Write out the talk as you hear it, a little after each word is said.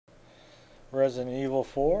Resident Evil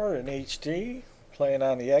 4 in HD, playing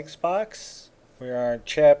on the Xbox. We are in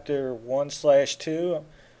Chapter 1/2,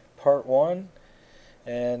 Part 1.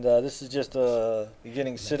 And this is just a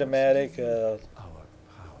beginning cinematic the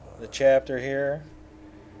chapter here.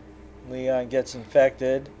 Leon gets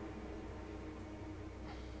infected.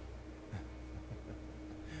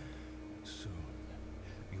 Soon,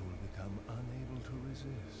 you will become unable to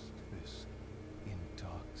resist this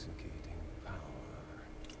intoxicating power.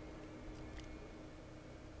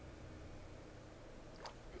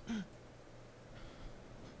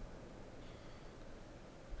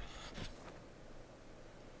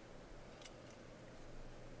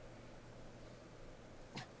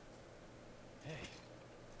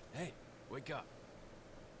 Hey, wake up.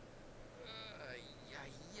 Ay.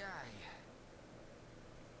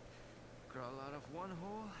 Crawl out of one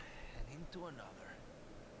hole and into another.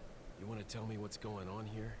 You want to tell me what's going on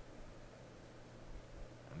here?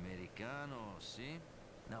 Americano, see?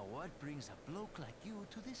 Now what brings a bloke like you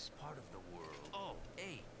to this part of the world? Oh,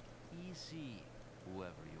 hey, easy,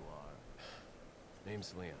 whoever you are.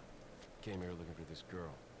 Name's Leon. Came here looking for this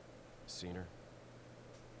girl. Seen her?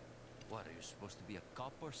 What, are you supposed to be a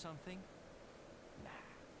cop or something? Nah,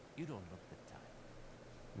 you don't look the type.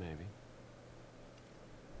 Maybe.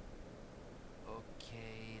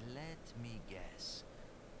 Okay, let me guess.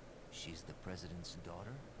 She's the president's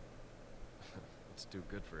daughter? It's too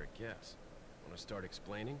good for a guess. Want to start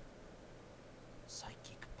explaining?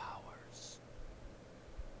 Psychic powers.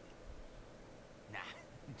 Nah,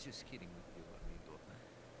 just kidding with you, amigo.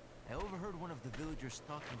 I overheard one of the villagers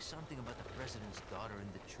talking something about the president's daughter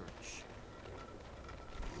in the church.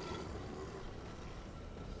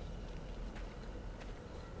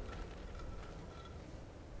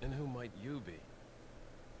 And who might you be?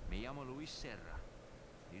 Me llamo Luis Serra.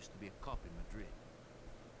 I used to be a cop in Madrid.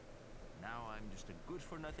 Now I'm just a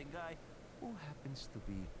good-for-nothing guy who happens to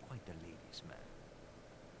be quite a ladies' man.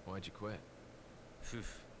 Why'd you quit? Phew,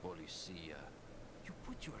 policia. You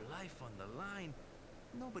put your life on the line.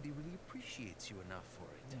 Nobody really appreciates you enough for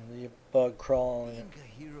it. The bug crawling Being a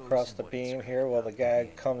hero across isn't the what it's beam cracked here while up the to guy be.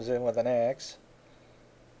 comes in with an axe.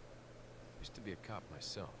 Used to be a cop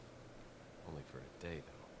myself. Only for a day,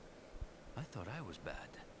 though. I thought I was bad.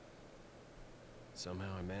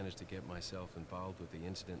 Somehow I managed to get myself involved with the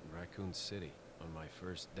incident in Raccoon City on my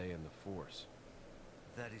first day in the force.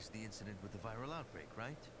 That is the incident with the viral outbreak,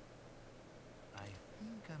 right? I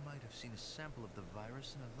think I might have seen a sample of the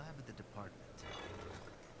virus in a lab at the department.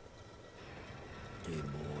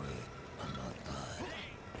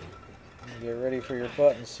 Get ready for your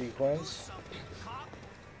button sequence.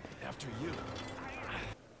 After you.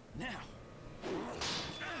 Now!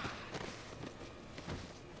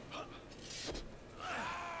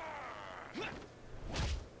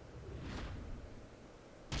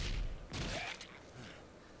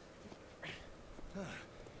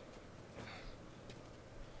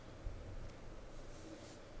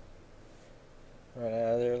 Run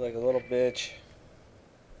out of there like a little bitch.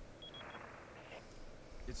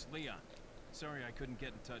 It's Leon. Sorry I couldn't get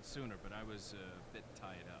in touch sooner, but I was a bit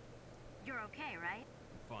tied up. You're okay, right?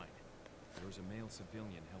 I'm fine. There was a male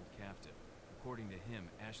civilian held captive. According to him,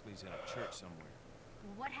 Ashley's at a church somewhere.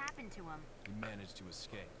 What happened to him? He managed to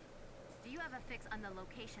escape. Do you have a fix on the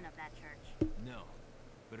location of that church? No.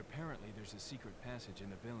 But apparently there's a secret passage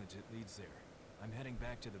in the village that leads there. I'm heading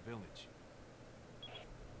back to the village.